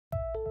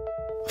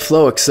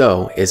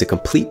FlowXO is a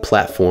complete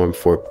platform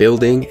for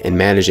building and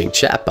managing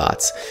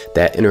chatbots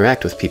that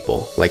interact with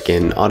people, like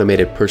an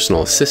automated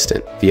personal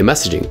assistant via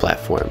messaging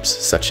platforms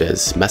such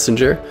as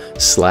Messenger,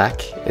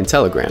 Slack, and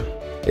Telegram.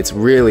 It's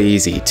really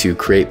easy to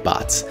create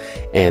bots,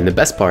 and the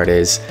best part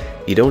is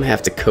you don't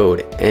have to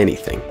code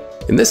anything.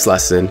 In this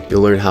lesson,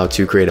 you'll learn how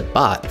to create a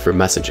bot for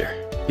Messenger.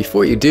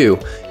 Before you do,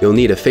 you'll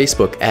need a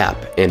Facebook app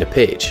and a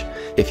page.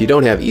 If you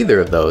don't have either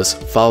of those,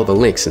 follow the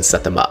links and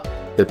set them up.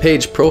 The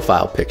page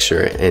profile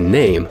picture and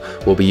name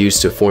will be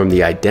used to form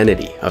the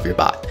identity of your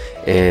bot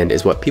and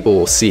is what people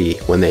will see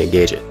when they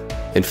engage it.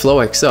 In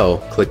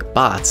FlowXO, click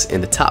Bots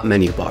in the top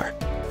menu bar,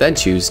 then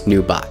choose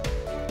New Bot.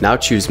 Now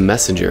choose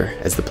Messenger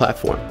as the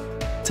platform.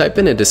 Type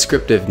in a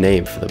descriptive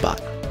name for the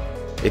bot.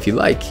 If you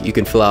like, you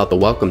can fill out the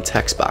welcome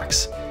text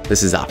box.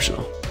 This is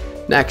optional.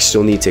 Next,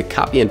 you'll need to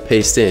copy and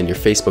paste in your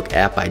Facebook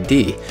app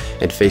ID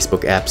and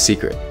Facebook app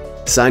secret.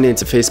 Sign in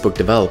to Facebook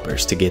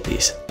developers to get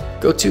these.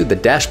 Go to the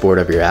dashboard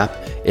of your app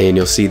and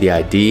you'll see the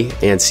ID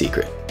and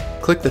secret.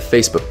 Click the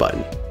Facebook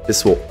button.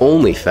 This will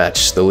only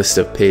fetch the list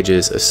of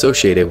pages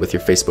associated with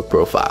your Facebook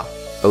profile.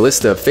 A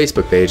list of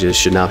Facebook pages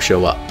should now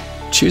show up.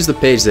 Choose the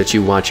page that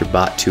you want your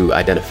bot to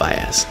identify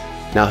as.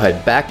 Now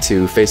head back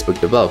to Facebook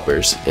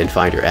developers and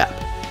find your app.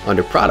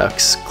 Under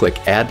Products,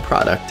 click Add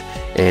Product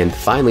and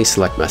finally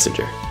select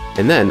Messenger.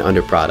 And then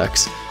under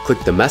Products,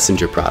 click the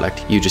Messenger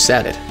product you just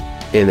added.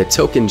 In the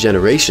token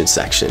generation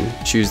section,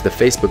 choose the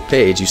Facebook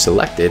page you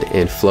selected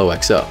in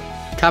FlowXO.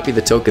 Copy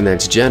the token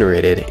that's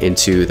generated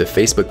into the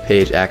Facebook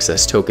page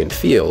access token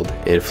field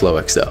in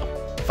FlowXO.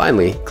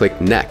 Finally, click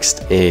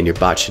Next and your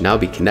bot should now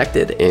be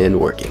connected and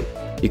working.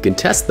 You can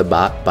test the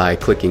bot by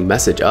clicking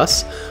Message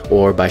Us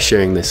or by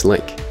sharing this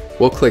link.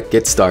 We'll click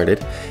Get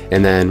Started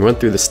and then run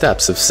through the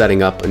steps of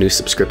setting up a new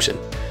subscription.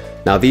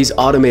 Now these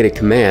automated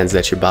commands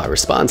that your bot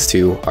responds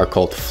to are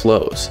called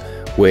flows,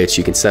 which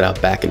you can set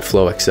up back in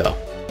FlowXO.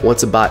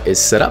 Once a bot is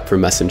set up for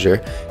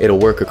Messenger, it'll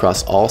work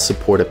across all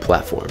supported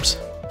platforms.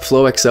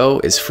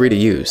 FlowXO is free to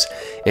use,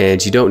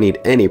 and you don't need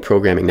any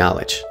programming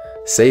knowledge.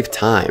 Save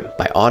time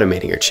by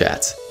automating your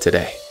chats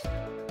today.